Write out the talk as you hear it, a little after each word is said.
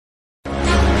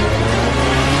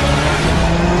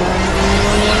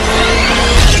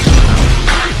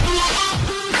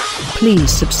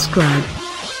Please subscribe.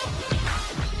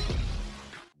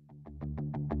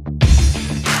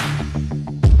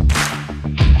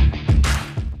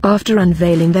 After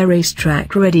unveiling their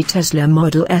racetrack-ready Tesla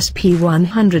Model S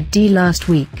P100D last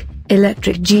week,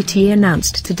 Electric GT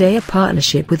announced today a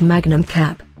partnership with Magnum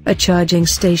Cap, a charging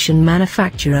station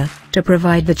manufacturer, to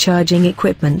provide the charging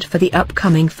equipment for the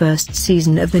upcoming first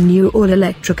season of the new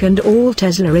all-electric and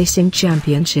all-Tesla Racing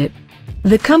Championship.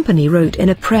 The company wrote in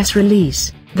a press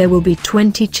release, there will be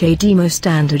 20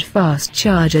 CHAdeMO-standard fast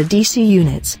charger DC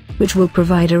units, which will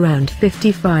provide around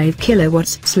 55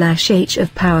 kilowatts/h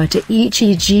of power to each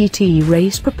EGT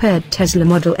race-prepared Tesla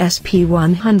Model S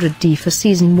P100D for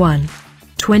Season 1.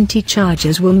 20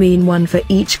 chargers will mean 1 for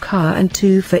each car and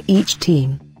 2 for each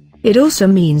team. It also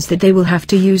means that they will have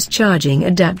to use charging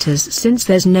adapters since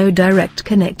there's no direct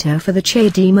connector for the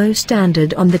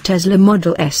CHAdeMO-standard on the Tesla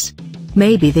Model S.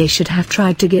 Maybe they should have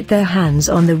tried to get their hands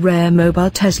on the rare mobile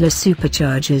Tesla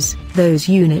Superchargers. Those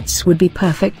units would be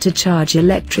perfect to charge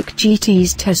Electric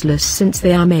GT's Teslas since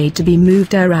they are made to be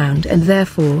moved around and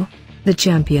therefore, the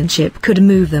championship could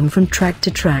move them from track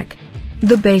to track.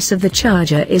 The base of the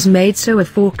charger is made so a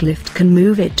forklift can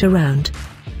move it around.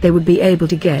 They would be able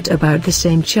to get about the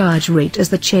same charge rate as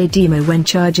the CHAdeMO when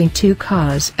charging 2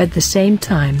 cars at the same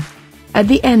time. At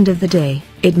the end of the day,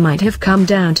 it might have come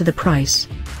down to the price.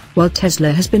 While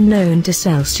Tesla has been known to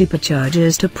sell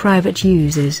superchargers to private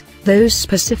users, those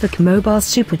specific mobile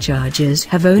superchargers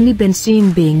have only been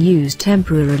seen being used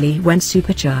temporarily when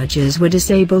superchargers were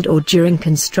disabled or during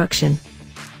construction.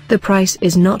 The price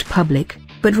is not public,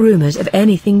 but rumors of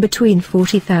anything between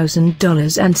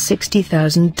 $40,000 and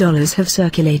 $60,000 have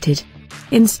circulated.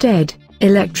 Instead,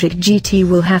 Electric GT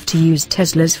will have to use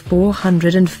Tesla's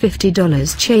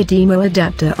 $450 CHAdeMO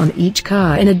adapter on each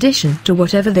car in addition to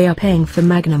whatever they are paying for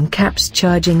Magnum Cap's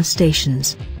charging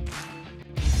stations.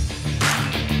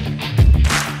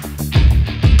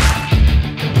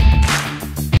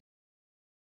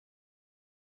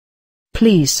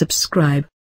 Please subscribe.